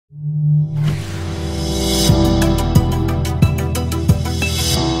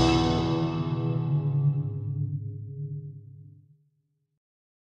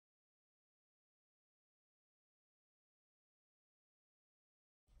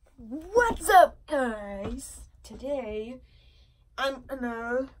What's up, guys? Today I'm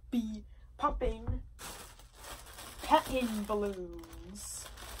gonna be popping packing balloons.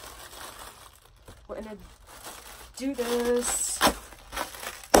 We're gonna do this.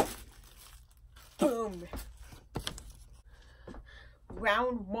 Boom.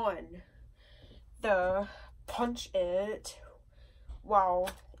 Round 1. The punch it while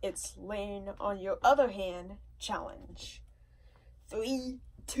it's laying on your other hand challenge. 3,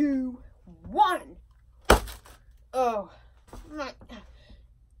 2, 1. Oh, my.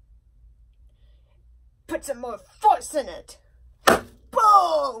 Put some more force in it.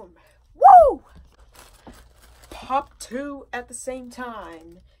 Boom! Woo! Pop 2 at the same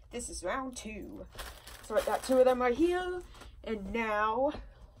time. This is round 2. So I got 2 of them right here. And now,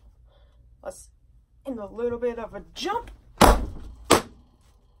 let's in a little bit of a jump.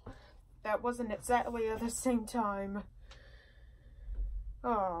 That wasn't exactly at the same time.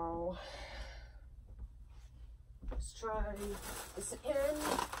 Oh. Let's try this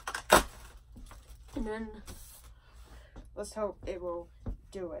again. And then let's hope it will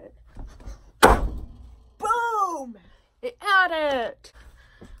do it. Boom! It had it!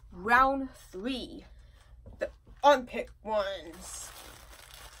 Round 3. The unpicked ones.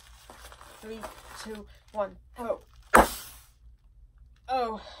 3, 2, 1. Oh.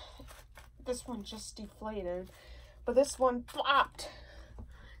 Oh. This one just deflated. But this one flopped.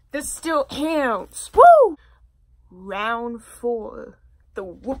 This still counts. Woo! Round 4. The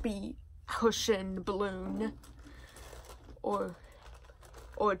whoopee cushion balloon. Or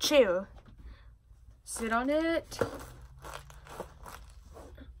a chair. Sit on it.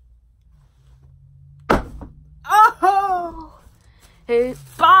 Oh! It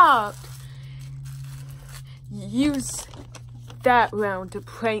popped. Use that round to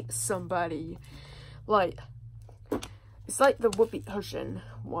prank somebody. It's like the whoopee cushion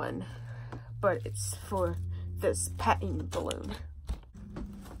one, but it's for this packing balloon.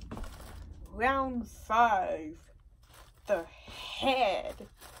 Round 5. The head.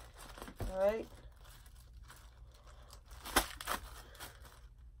 Alright.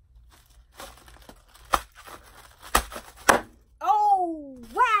 Oh,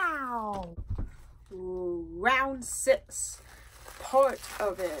 wow! Round 6. Part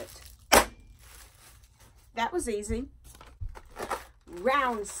of it. That was easy.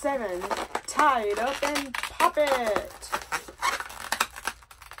 Round 7. Tie it up and pop it.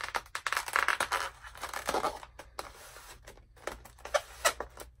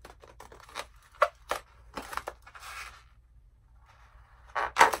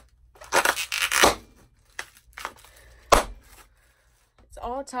 It's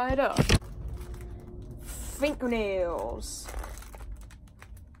all tied up. Fingernails.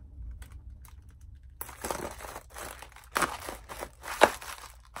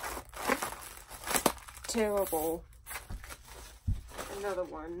 Terrible. Another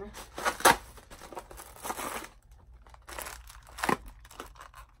one.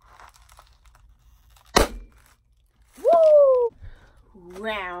 Woo!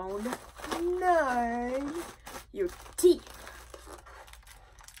 Round 9. Your teeth.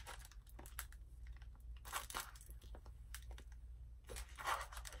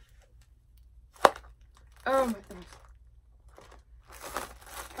 Oh my goodness.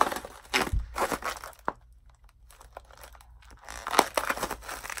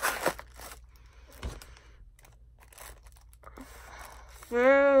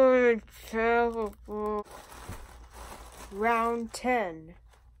 Very terrible. Round 10.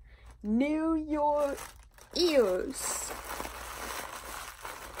 New your ears.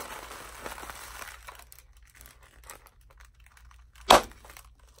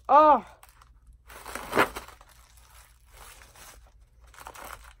 Oh.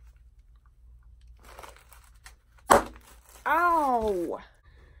 Ow.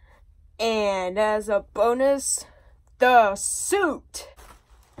 And as a bonus, the suit.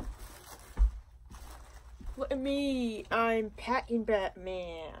 Look at me, I'm packing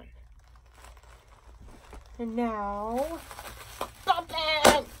Batman. And now, pop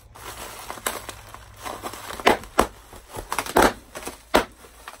it!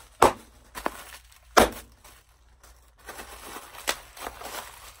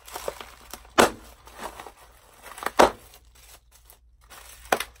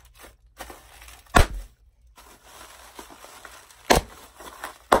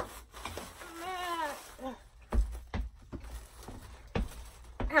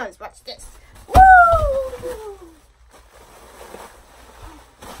 Now let's watch this. Woo!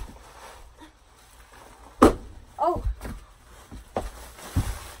 Oh.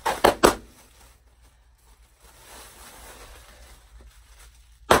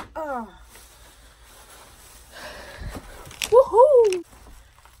 Woohoo!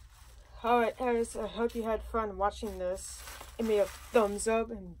 Alright, guys, I hope you had fun watching this. Give me a thumbs up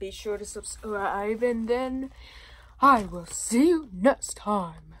and be sure to subscribe, and then I will see you next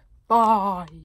time. Bye!